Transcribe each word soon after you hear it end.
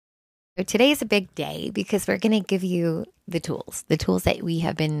So today is a big day because we're going to give you the tools that we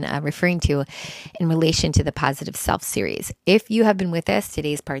have been referring to in relation to the Positive Self series. If you have been with us,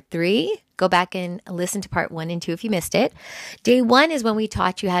 today's part 3. Go back and listen to part 1 and 2 if you missed it. Day 1 is when we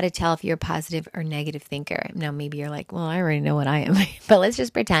taught you how to tell if you're a positive or negative thinker. Now, maybe you're like, well, I already know what I am, but let's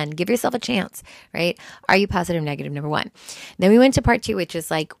just pretend. Give yourself a chance, right? Are you positive, negative, number 1? Then we went to part 2, which is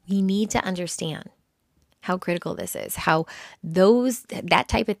like, we need to understand how critical this is, how that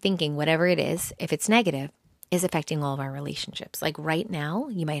type of thinking, whatever it is, if it's negative, is affecting all of our relationships. Like right now,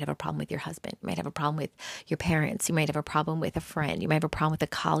 you might have a problem with your husband. You might have a problem with your parents. You might have a problem with a friend. You might have a problem with a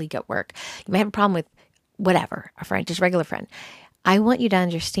colleague at work. You might have a problem with whatever, a friend, just a regular friend. I want you to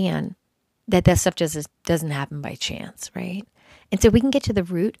understand that that stuff just doesn't happen by chance, right? And so we can get to the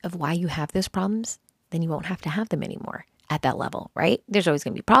root of why you have those problems, then you won't have to have them anymore at that level, right? There's always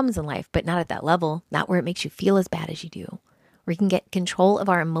going to be problems in life, but not at that level, not where it makes you feel as bad as you do. We can get control of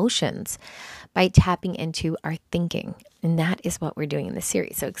our emotions by tapping into our thinking. And that is what we're doing in this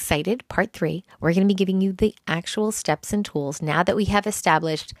series. So excited, part 3. We're going to be giving you the actual steps and tools now that we have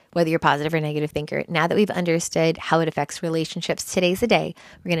established whether you're a positive or negative thinker, now that we've understood how it affects relationships. Today's the day.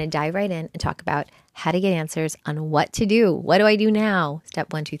 We're going to dive right in and talk about how to get answers on what to do. What do I do now?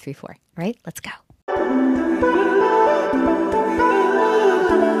 Step 1, 2, 3, 4. All right, let's go.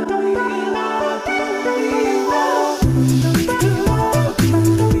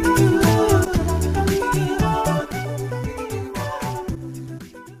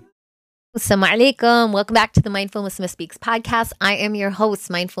 Assalamu alaikum. Welcome back to the Mindful Muslimah Speaks podcast. I am your host,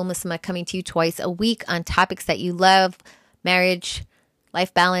 Mindful Muslimah, coming to you twice a week on topics that you love: marriage,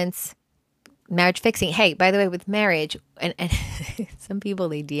 life balance, marriage fixing. Hey, by the way, with marriage, and some people,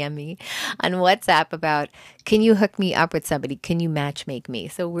 they DM me on WhatsApp about, can you hook me up with somebody? Can you matchmake me?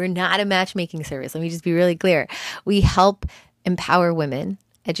 So we're not a matchmaking service. Let me just be really clear. We help empower women,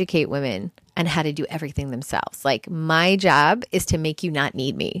 educate women on how to do everything themselves. Like, my job is to make you not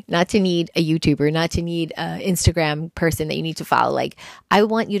need me, not to need a YouTuber, not to need an Instagram person that you need to follow. Like, I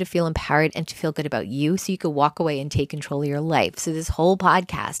want you to feel empowered and to feel good about you so you could walk away and take control of your life. So this whole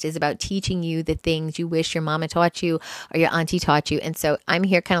podcast is about teaching you the things you wish your mama taught you or your auntie taught you. And so I'm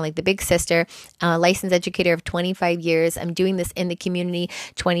here kind of like the big sister, a licensed educator of 25 years. I'm doing this in the community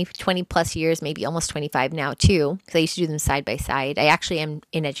 20 plus years, maybe almost 25 now too, because I used to do them side by side. I actually am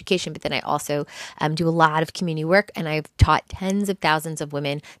in education, but then I also do a lot of community work, and I've taught tens of thousands of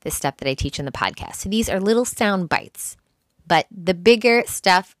women this stuff that I teach in the podcast. So these are little sound bites, but the bigger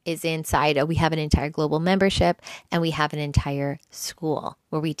stuff is inside. We have an entire global membership, and we have an entire school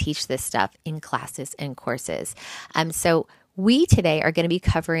where we teach this stuff in classes and courses. So we today are going to be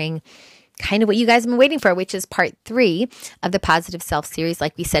covering kind of what you guys have been waiting for, which is part 3 of the Positive Self series.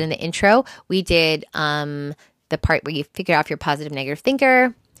 Like we said in the intro, we did the part where you figure out if you're a positive, negative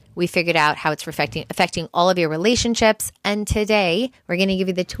thinker. We figured out how it's affecting all of your relationships. And today, we're going to give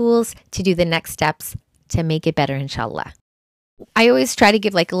you the tools to do the next steps to make it better, inshallah. I always try to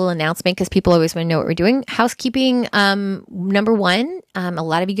give like a little announcement because people always want to know what we're doing. Housekeeping, number 1, a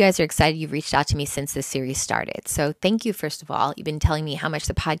lot of you guys are excited. You've reached out to me since this series started. So thank you, first of all. You've been telling me how much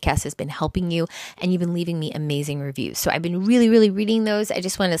the podcast has been helping you, and you've been leaving me amazing reviews. So I've been really, really reading those. I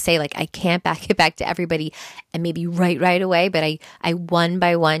just want to say, like, I can't get back to everybody and maybe right away, but I one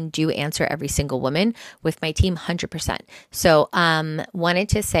by one do answer every single woman with my team 100%. So wanted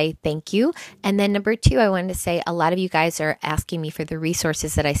to say thank you. And then number 2, I wanted to say a lot of you guys are asking me for the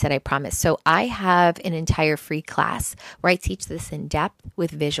resources that I said I promised. So I have an entire free class where I teach this in depth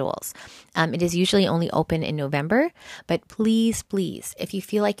with visuals. It is usually only open in November, but please, if you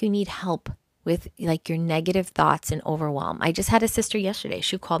feel like you need help with like your negative thoughts and overwhelm. I just had a sister yesterday.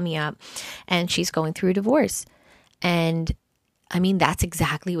 She called me up and she's going through a divorce. And I mean, that's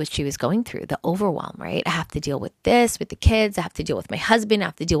exactly what she was going through, the overwhelm, right? I have to deal with this, with the kids. I have to deal with my husband. I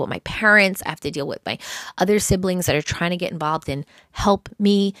have to deal with my parents. I have to deal with my other siblings that are trying to get involved and help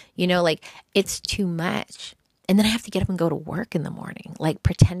me. You know, like, it's too much. And then I have to get up and go to work in the morning, like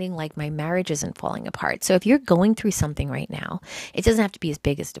pretending like my marriage isn't falling apart. So if you're going through something right now, it doesn't have to be as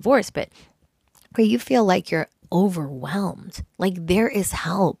big as divorce, but where you feel like you're overwhelmed, like, there is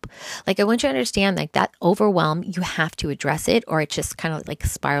help. Like, I want you to understand, like, that overwhelm, you have to address it, or it just kind of like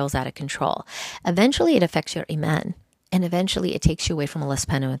spirals out of control. Eventually it affects your iman. And eventually it takes you away from Allah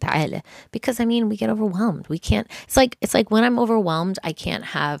subhanahu wa ta'ala. Because I mean, we get overwhelmed. We can't, it's like when I'm overwhelmed, I can't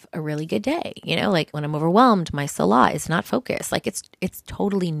have a really good day. You know, like when I'm overwhelmed, my salah is not focused. Like it's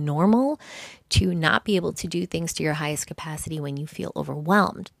totally normal to not be able to do things to your highest capacity when you feel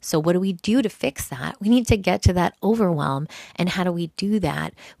overwhelmed. So what do we do to fix that? We need to get to that overwhelm. And how do we do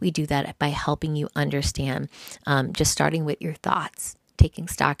that? We do that by helping you understand, just starting with your thoughts. taking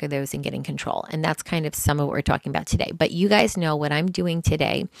stock of those and getting control. And that's kind of some of what we're talking about today. But you guys know what I'm doing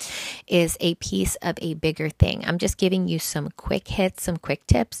today is a piece of a bigger thing. I'm just giving you some quick hits, some quick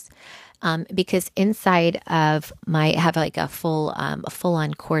tips. Because inside of I have like a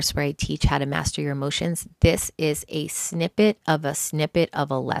full-on course where I teach how to master your emotions. This is a snippet of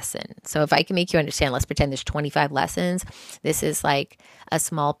a lesson. So if I can make you understand, let's pretend there's 25 lessons. This is like a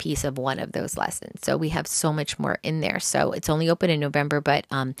small piece of one of those lessons. So we have so much more in there. So it's only open in November, but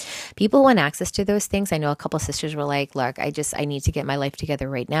people want access to those things. I know a couple of sisters were like, look, I need to get my life together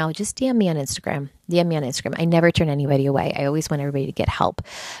right now. Just DM me on Instagram. I never turn anybody away. I always want everybody to get help.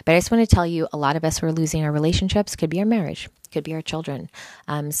 But I just want to tell you, a lot of us who are losing our relationships, could be our marriage, could be our children.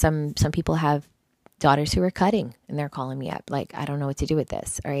 Some people have daughters who are cutting and they're calling me up like, I don't know what to do with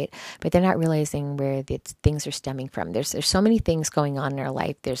this. All right. But they're not realizing where things are stemming from. There's so many things going on in our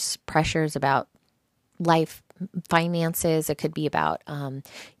life. There's pressures about life, finances. It could be about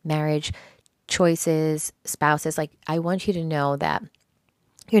marriage, choices, spouses. Like, I want you to know that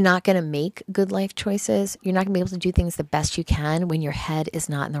you're not going to make good life choices. You're not going to be able to do things the best you can when your head is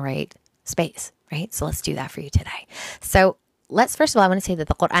not in the right space, right? So let's do that for you today. So first of all, I want to say that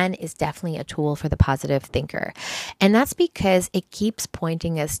the Quran is definitely a tool for the positive thinker. And that's because it keeps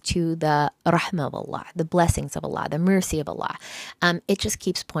pointing us to the rahmah of Allah, the blessings of Allah, the mercy of Allah. It just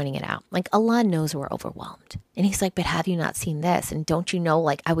keeps pointing it out. Like, Allah knows we're overwhelmed. And He's like, but have you not seen this? And don't you know,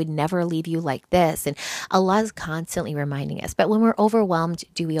 like, I would never leave you like this. And Allah is constantly reminding us. But when we're overwhelmed,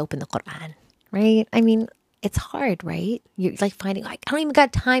 do we open the Quran, right? I mean, it's hard, right? You're like finding, like, I don't even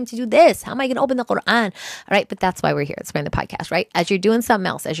got time to do this. How am I going to open the Quran? All right. But that's why we're here. That's why in the podcast, right? As you're doing something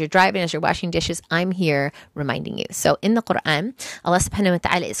else, as you're driving, as you're washing dishes, I'm here reminding you. So in the Quran, Allah subhanahu wa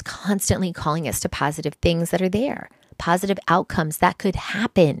ta'ala is constantly calling us to positive things that are there, positive outcomes that could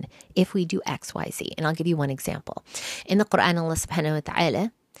happen if we do X, Y, Z. And I'll give you one example. In the Quran, Allah subhanahu wa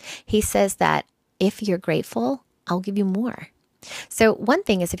ta'ala, He says that if you're grateful, I'll give you more. So one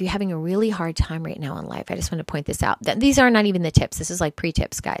thing is, if you're having a really hard time right now in life, I just want to point this out. These are not even the tips. This is like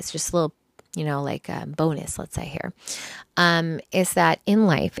pre-tips, guys. Just a little, bonus, let's say here, is that in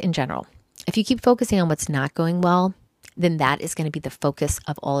life in general, if you keep focusing on what's not going well, then that is going to be the focus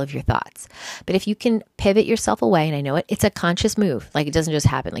of all of your thoughts. But if you can pivot yourself away, and I know it's a conscious move, like it doesn't just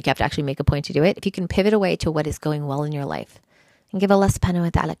happen, like you have to actually make a point to do it. If you can pivot away to what is going well in your life and give Allah subhanahu wa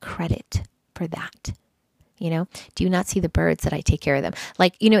ta'ala credit for that. Do you not see the birds that I take care of them?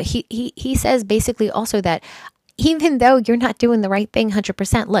 Like, he says basically also that even though you're not doing the right thing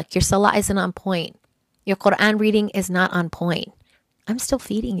 100%, look, your salah isn't on point. Your Quran reading is not on point. I'm still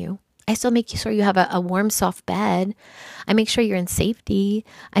feeding you. I still make sure you have a warm, soft bed. I make sure you're in safety.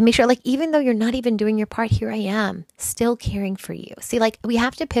 I make sure, like, even though you're not even doing your part, here I am, still caring for you. See, like, we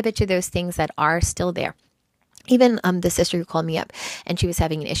have to pivot to those things that are still there. Even the sister who called me up and she was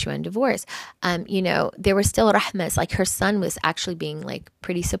having an issue on divorce, there were still rahmas. Like, her son was actually being like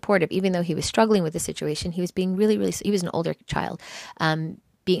pretty supportive, even though he was struggling with the situation. He was being really, really, he was an older child,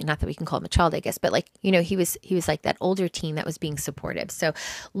 being, not that we can call him a child, I guess, but like, he was like that older teen that was being supportive. So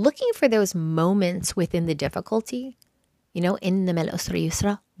looking for those moments within the difficulty, in the mal usra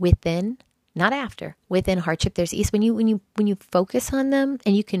yusra, within, not after, within hardship, there's ease. When you focus on them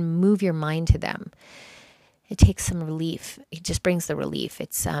and you can move your mind to them, it takes some relief. It just brings the relief.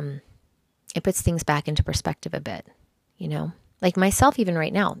 It puts things back into perspective a bit, Like myself, even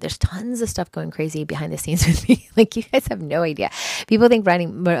right now, there's tons of stuff going crazy behind the scenes with me. Like, you guys have no idea. People think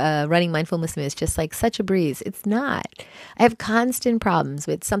running Mindful Muslim is just like such a breeze. It's not. I have constant problems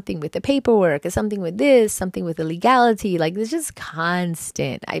with something with the paperwork, something with this, something with the legality. Like, it's just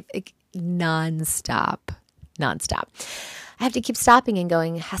constant. Nonstop. I have to keep stopping and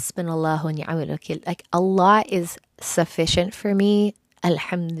going, Hasbunallahu wa ni'mal wakeel. Like, Allah is sufficient for me.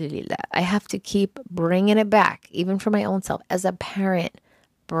 Alhamdulillah. I have to keep bringing it back, even for my own self as a parent,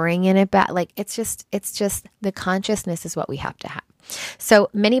 bringing it back. Like, it's just the consciousness is what we have to have. So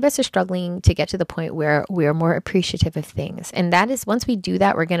many of us are struggling to get to the point where we're more appreciative of things. And that is, once we do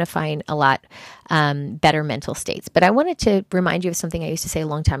that, we're going to find a lot better mental states. But I wanted to remind you of something I used to say a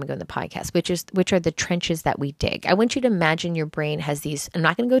long time ago in the podcast, which are the trenches that we dig. I want you to imagine your brain has these, I'm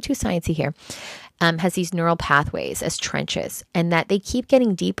not going to go too sciencey here, has these neural pathways as trenches, and that they keep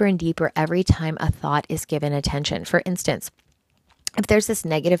getting deeper and deeper every time a thought is given attention. For instance, if there's this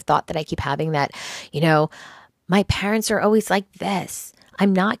negative thought that I keep having that, my parents are always like this.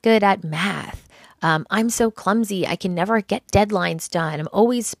 I'm not good at math. I'm so clumsy. I can never get deadlines done. I'm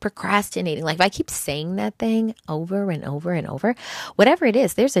always procrastinating. Like, if I keep saying that thing over and over and over, whatever it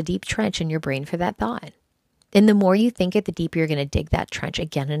is, there's a deep trench in your brain for that thought. And the more you think it, the deeper you're going to dig that trench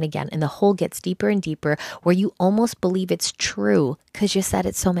again and again. And the hole gets deeper and deeper where you almost believe it's true because you said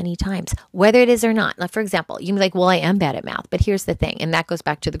it so many times, whether it is or not. Like, for example, you can be like, well, I am bad at math. But here's the thing. And that goes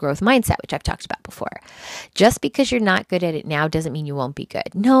back to the growth mindset, which I've talked about before. Just because you're not good at it now doesn't mean you won't be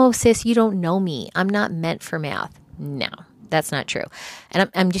good. No, sis, you don't know me. I'm not meant for math. No, that's not true. And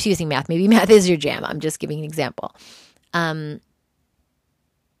I'm just using math. Maybe math is your jam. I'm just giving an example. I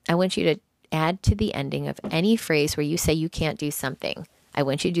want you to add to the ending of any phrase where you say you can't do something. I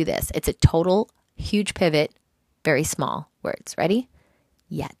want you to do this. It's a total huge pivot, very small words. Ready?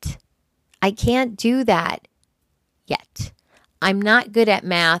 Yet. I can't do that yet. I'm not good at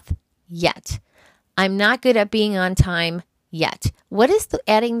math yet. I'm not good at being on time yet. What does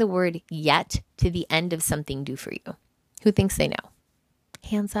adding the word yet to the end of something do for you? Who thinks they know?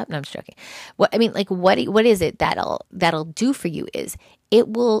 Hands up. No, I'm just joking. What is it that'll do for you is it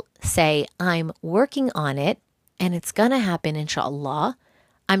will say, I'm working on it and it's going to happen, inshallah.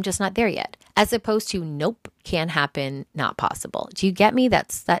 I'm just not there yet. As opposed to, nope, can't happen, not possible. Do you get me?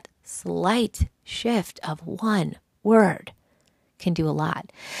 That's that slight shift of one word can do a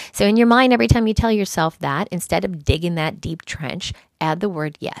lot. So in your mind, every time you tell yourself that, instead of digging that deep trench, add the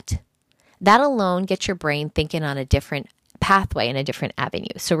word yet. That alone gets your brain thinking on a different pathway and a different avenue.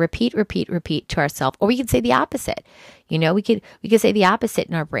 So repeat to ourselves, or we could say the opposite. We could say the opposite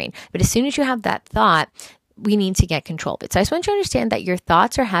in our brain. But as soon as you have that thought, we need to get control of it. So I just want you to understand that your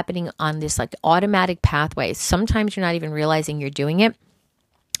thoughts are happening on this like automatic pathway. Sometimes you're not even realizing you're doing it.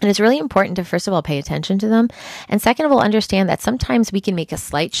 And it's really important to, first of all, pay attention to them. And second of all, understand that sometimes we can make a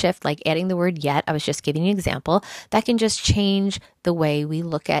slight shift, like adding the word yet. I was just giving you an example that can just change the way we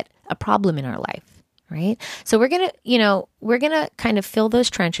look at a problem in our life. Right? So we're going to kind of fill those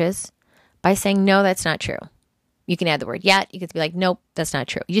trenches by saying, no, that's not true. You can add the word yet. You could be like, nope, that's not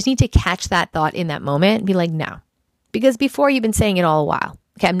true. You just need to catch that thought in that moment and be like, no. Because before you've been saying it all a while.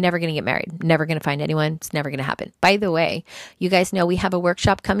 Okay, I'm never going to get married. Never going to find anyone. It's never going to happen. By the way, you guys know we have a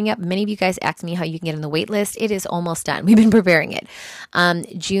workshop coming up. Many of you guys asked me how you can get on the wait list. It is almost done. We've been preparing it.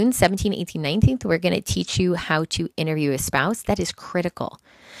 June 17, 18, 19th, we're going to teach you how to interview a spouse. That is critical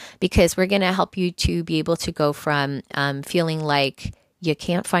because we're going to help you to be able to go from feeling like you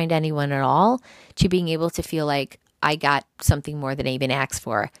can't find anyone at all to being able to feel like I got something more than I even asked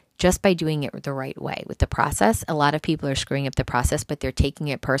for. Just by doing it the right way with the process. A lot of people are screwing up the process, but they're taking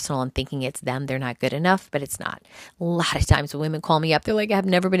it personal and thinking it's them. They're not good enough, but it's not. A lot of times when women call me up, they're like, I've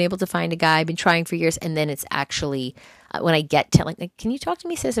never been able to find a guy. I've been trying for years. And then it's actually when I get to like, can you talk to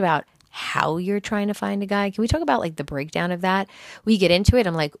me, sis, about how you're trying to find a guy? Can we talk about like the breakdown of that? We get into it.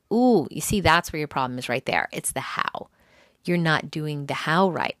 I'm like, ooh, you see, that's where your problem is right there. It's the how. You're not doing the how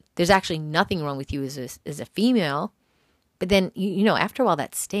right. There's actually nothing wrong with you as a female. But then, after a while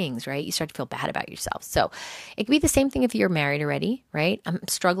that stings, right? You start to feel bad about yourself. So it could be the same thing if you're married already, right? I'm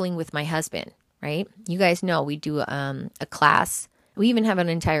struggling with my husband, right? You guys know we do a class. We even have an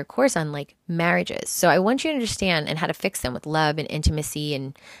entire course on like marriages. So I want you to understand and how to fix them with love and intimacy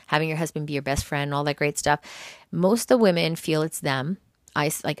and having your husband be your best friend and all that great stuff. Most of the women feel it's them.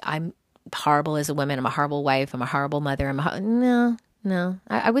 I'm horrible as a woman. I'm a horrible wife. I'm a horrible mother. No.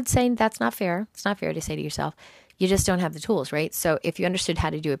 I would say that's not fair. It's not fair to say to yourself, you just don't have the tools, right? So if you understood how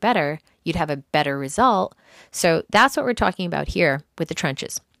to do it better, you'd have a better result. So that's what we're talking about here with the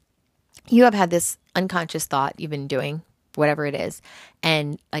trenches. You have had this unconscious thought you've been doing, whatever it is,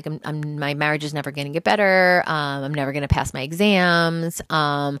 and like my marriage is never going to get better. I'm never going to pass my exams.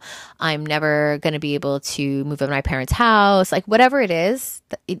 I'm never going to be able to move out of my parents' house. Like whatever it is,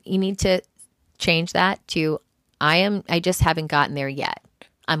 you need to change that to I just haven't gotten there yet.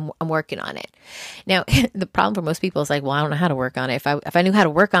 I'm working on it. Now, the problem for most people is like, well, I don't know how to work on it. If I knew how to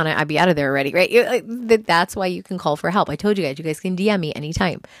work on it, I'd be out of there already, right? That's why you can call for help. I told you guys can DM me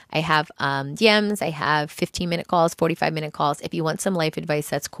anytime. I have DMs. I have 15-minute calls, 45-minute calls. If you want some life advice,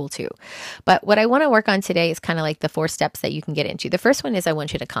 that's cool too. But what I want to work on today is kind of like the 4 steps that you can get into. The first one is I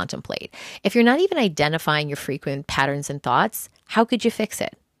want you to contemplate. If you're not even identifying your frequent patterns and thoughts, how could you fix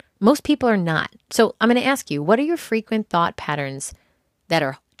it? Most people are not. So I'm going to ask you, what are your frequent thought patterns that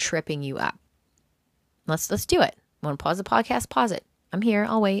are tripping you up? Let's do it. Want to pause the podcast? Pause it. I'm here.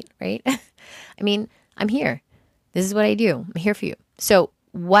 I'll wait, right? I'm here. This is what I do. I'm here for you. So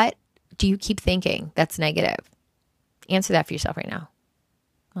what do you keep thinking that's negative? Answer that for yourself right now.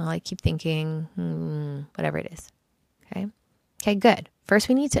 Well, I keep thinking, whatever it is. Okay, good. First,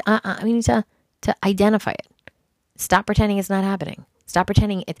 we need to identify it. Stop pretending it's not happening. Stop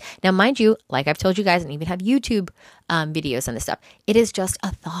pretending it. Now, mind you, like I've told you guys, and even have YouTube videos on this stuff, it is just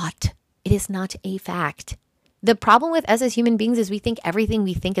a thought. It is not a fact. The problem with us as human beings is we think everything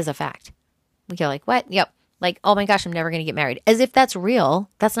we think is a fact. We go like, what? Yep. Like, oh my gosh, I'm never going to get married. As if that's real.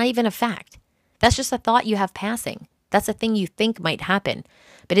 That's not even a fact. That's just a thought you have passing. That's a thing you think might happen.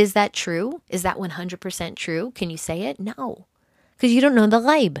 But is that true? Is that 100% true? Can you say it? No. Because you don't know the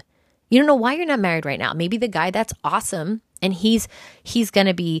ghaib. You don't know why you're not married right now. Maybe the guy that's awesome and he's going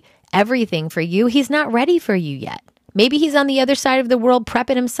to be everything for you. He's not ready for you yet. Maybe he's on the other side of the world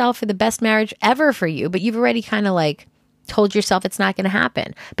prepping himself for the best marriage ever for you, but you've already kind of like told yourself it's not going to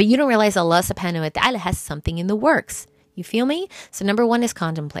happen. But you don't realize Allah subhanahu wa ta'ala has something in the works. You feel me? So number one is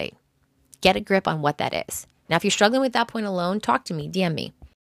contemplate. Get a grip on what that is. Now, if you're struggling with that point alone, talk to me, DM me.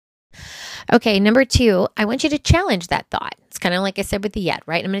 Okay, number two, I want you to challenge that thought. It's kind of like I said with the yet,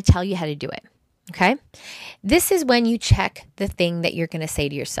 right? I'm going to tell you how to do it. Okay? This is when you check the thing that you're going to say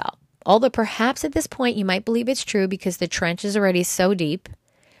to yourself. Although perhaps at this point you might believe it's true because the trench is already so deep,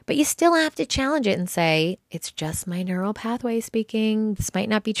 but you still have to challenge it and say, it's just my neural pathway speaking. This might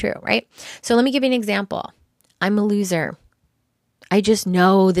not be true, right? So let me give you an example. I'm a loser. I just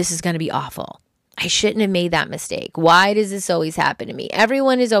know this is going to be awful. I shouldn't have made that mistake. Why does this always happen to me?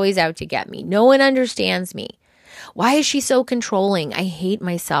 Everyone is always out to get me. No one understands me. Why is she so controlling? I hate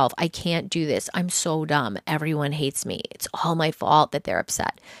myself. I can't do this. I'm so dumb. Everyone hates me. It's all my fault that they're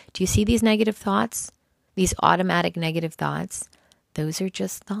upset. Do you see these negative thoughts? These automatic negative thoughts? Those are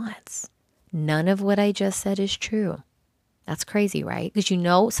just thoughts. None of what I just said is true. That's crazy, right? Because you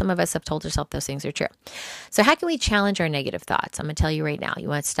know some of us have told ourselves those things are true. So how can we challenge our negative thoughts? I'm going to tell you right now. You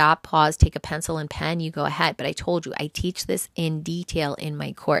want to stop, pause, take a pencil and pen, you go ahead. But I told you, I teach this in detail in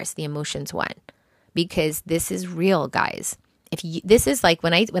my course, The Emotions One, because this is real, guys. This is like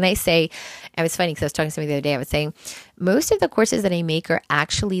when I say, it was funny because I was talking to somebody the other day, I was saying, most of the courses that I make are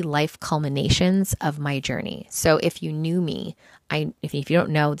actually life culminations of my journey. So if you knew me, if you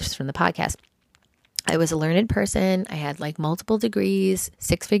don't know, this is from the podcast, I was a learned person. I had like multiple degrees,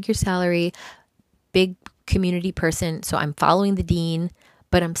 6-figure salary, big community person. So I'm following the dean,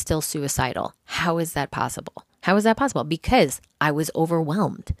 but I'm still suicidal. How is that possible? How is that possible? Because I was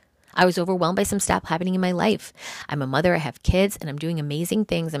overwhelmed. I was overwhelmed by some stuff happening in my life. I'm a mother, I have kids, and I'm doing amazing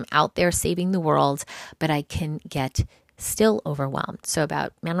things. I'm out there saving the world, but I can get still overwhelmed. So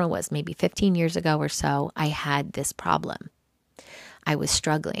about, I don't know, it was maybe 15 years ago or so, I had this problem. I was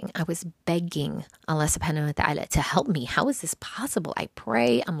struggling. I was begging Allah subhanahu wa ta'ala to help me. How is this possible? I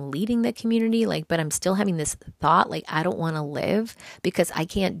pray, I'm leading the community, but I'm still having this thought, I don't want to live because I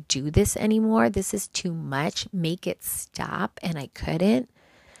can't do this anymore. This is too much. Make it stop. And I couldn't,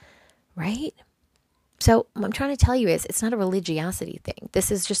 right? So what I'm trying to tell you is it's not a religiosity thing. This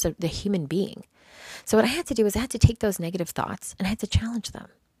is just the human being. So what I had to do is I had to take those negative thoughts and I had to challenge them.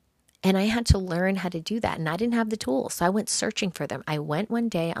 And I had to learn how to do that. And I didn't have the tools. So I went searching for them. I went one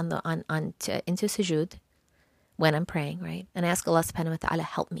day into sujood when I'm praying, right? And I asked Allah subhanahu wa ta'ala,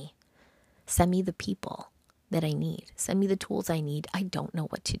 help me. Send me the people that I need. Send me the tools I need. I don't know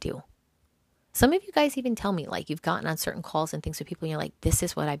what to do. Some of you guys even tell me, you've gotten on certain calls and things with people and you're like, this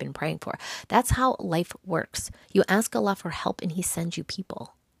is what I've been praying for. That's how life works. You ask Allah for help and He sends you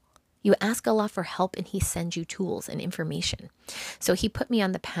people. You ask Allah for help and He sends you tools and information. So He put me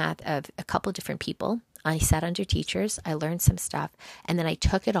on the path of a couple different people. I sat under teachers. I learned some stuff. And then I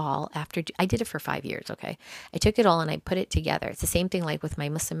took it all after, I did it for 5 years, okay? I took it all and I put it together. It's the same thing like with my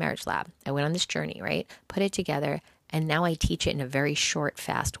Muslim Marriage Lab. I went on this journey, right? Put it together. And now I teach it in a very short,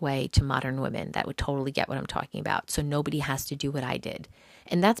 fast way to modern women that would totally get what I'm talking about. So nobody has to do what I did.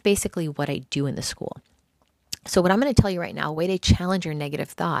 And that's basically what I do in the school. So what I'm going to tell you right now, a way to challenge your negative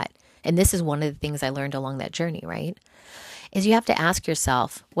thought, and this is one of the things I learned along that journey, right? Is you have to ask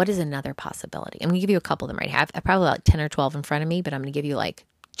yourself, what is another possibility? I'm going to give you a couple of them right here. I have probably about 10 or 12 in front of me, but I'm going to give you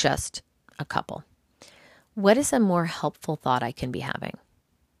just a couple. What is a more helpful thought I can be having?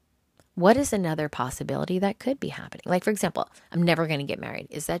 What is another possibility that could be happening? For example, I'm never going to get married.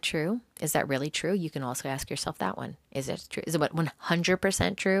 Is that true? Is that really true? You can also ask yourself that one. Is it true? Is it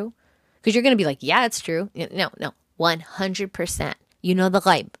 100% true? Because you're going to be yeah, it's true. No, 100%. You know the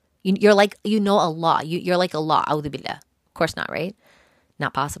ghaib. You're Allah. You're like Allah. A'udhu billah. Of course not, right?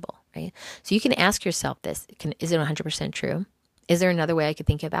 Not possible, right? So you can ask yourself this. Is it 100% true? Is there another way I could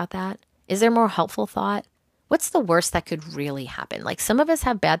think about that? Is there a more helpful thought? What's the worst that could really happen? Some of us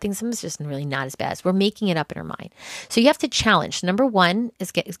have bad things. Some of us just really not as bad. We're making it up in our mind. So you have to challenge. Number one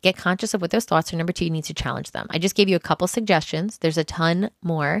is get conscious of what those thoughts are. Number two, you need to challenge them. I just gave you a couple suggestions. There's a ton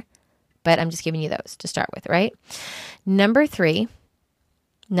more, but I'm just giving you those to start with, right? Number three,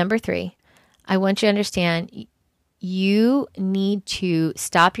 I want you to understand you need to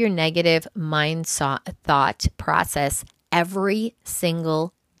stop your negative thought process every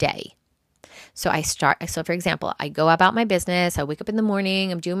single day. So for example, I go about my business, I wake up in the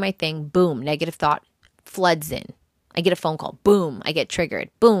morning, I'm doing my thing, boom, negative thought floods in. I get a phone call. Boom. I get triggered.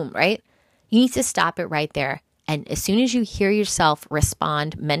 Boom, right? You need to stop it right there. And as soon as you hear yourself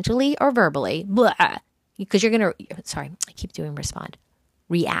respond mentally or verbally, because you're going to, sorry, I keep doing respond,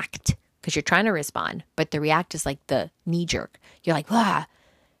 react, because you're trying to respond, but the react is like the knee jerk. You're like, blah.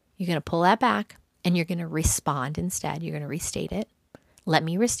 You're going to pull that back and you're going to respond instead. You're going to restate it. Let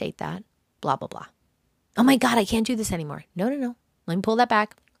me restate that, blah, blah, blah. Oh my God, I can't do this anymore. No. Let me pull that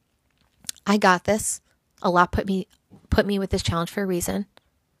back. I got this. Allah put me with this challenge for a reason.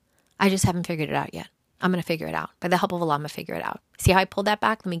 I just haven't figured it out yet. I'm going to figure it out. By the help of Allah, I'm going to figure it out. See how I pulled that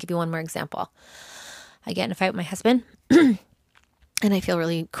back? Let me give you one more example. I get in a fight with my husband and I feel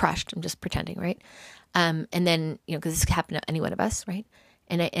really crushed. I'm just pretending, right? And then, because this could happen to any one of us, right?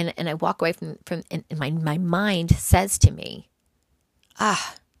 And I walk away from and my mind says to me,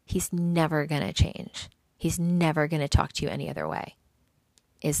 he's never going to change. He's never going to talk to you any other way.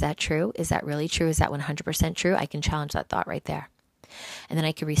 Is that true? Is that really true? Is that 100% true? I can challenge that thought right there. And then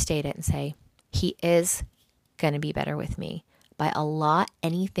I can restate it and say, he is going to be better with me. By Allah,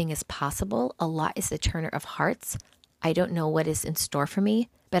 anything is possible. Allah is the turner of hearts. I don't know what is in store for me,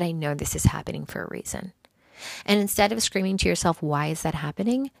 but I know this is happening for a reason. And instead of screaming to yourself, why is that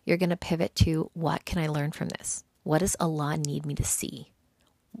happening? You're going to pivot to, what can I learn from this? What does Allah need me to see?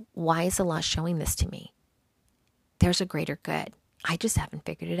 Why is Allah showing this to me? There's a greater good. I just haven't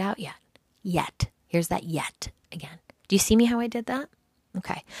figured it out yet. Yet. Here's that yet again. Do you see me how I did that?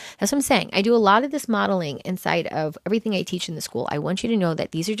 Okay. That's what I'm saying. I do a lot of this modeling inside of everything I teach in the school. I want you to know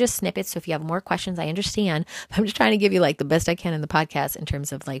that these are just snippets. So if you have more questions, I understand. But I'm just trying to give you like the best I can in the podcast in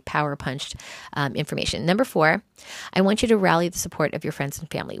terms of like power punched information. Number 4, I want you to rally the support of your friends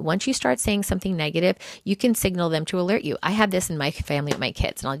and family. Once you start saying something negative, you can signal them to alert you. I have this in my family with my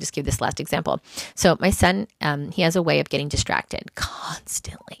kids, and I'll just give this last example. So my son, he has a way of getting distracted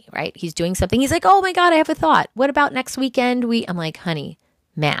constantly, right? He's doing something. He's like, oh my God, I have a thought. What about next weekend? I'm like, honey,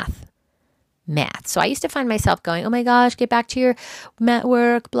 math. So I used to find myself going, oh my gosh, get back to your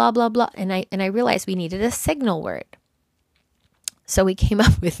work, blah, blah, blah. And I realized we needed a signal word. So we came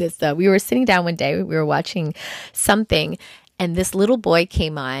up with this. We were sitting down one day, we were watching something, and this little boy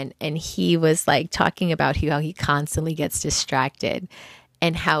came on and he was like talking about how he constantly gets distracted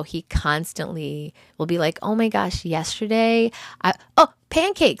and how he constantly will be like, oh my gosh, yesterday,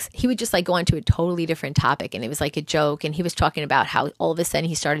 pancakes. He would just like go on to a totally different topic, and it was like a joke. And he was talking about how all of a sudden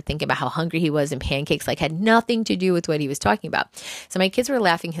he started thinking about how hungry he was, and pancakes like had nothing to do with what he was talking about. So my kids were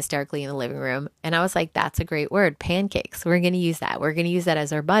laughing hysterically in the living room, and I was like, that's a great word, pancakes. We're going to use that. We're going to use that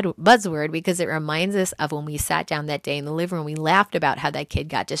as our buzzword because it reminds us of when we sat down that day in the living room, we laughed about how that kid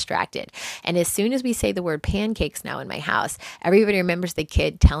got distracted. And as soon as we say the word pancakes now in my house, everybody remembers the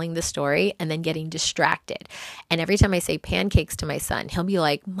kid telling the story and then getting distracted. And every time I say pancakes to my son, he'll be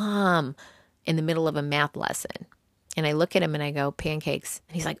like, Mom, in the middle of a math lesson. And I look at him and I go, pancakes.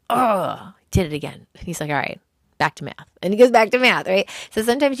 And he's like, oh, did it again. And he's like, all right, back to math. And he goes back to math, right? So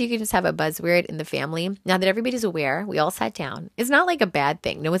sometimes you can just have a buzzword in the family. Now that everybody's aware, we all sat down. It's not like a bad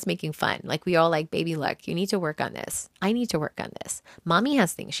thing. No one's making fun. Like we all like, baby, look, you need to work on this. I need to work on this. Mommy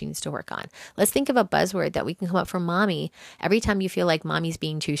has things she needs to work on. Let's think of a buzzword that we can come up for mommy every time you feel like mommy's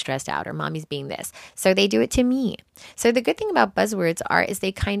being too stressed out or mommy's being this. So they do it to me. So the good thing about buzzwords is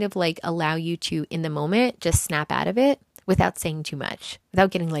they kind of like allow you to, in the moment, just snap out of it without saying too much,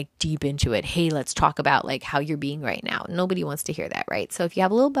 without getting like deep into it. Hey, let's talk about like how you're being right now. Nobody wants to hear that, right? So if you have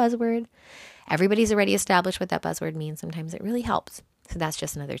a little buzzword, everybody's already established what that buzzword means. Sometimes it really helps. So that's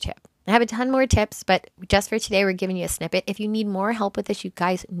just another tip. I have a ton more tips, but just for today, we're giving you a snippet. If you need more help with this, you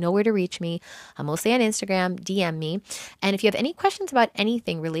guys know where to reach me. I'm mostly on Instagram, DM me. And if you have any questions about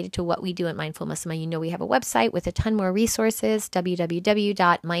anything related to what we do at Mindful Muslimah, you know we have a website with a ton more resources,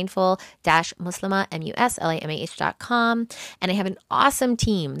 www.mindful-muslimah.com. And I have an awesome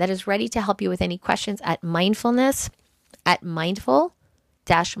team that is ready to help you with any questions at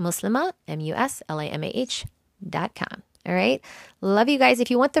mindful-muslimah.com. All right. Love you guys.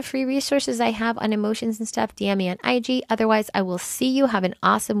 If you want the free resources I have on emotions and stuff, DM me on IG. Otherwise, I will see you. Have an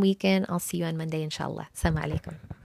awesome weekend. I'll see you on Monday, inshallah. Assalamu alaikum.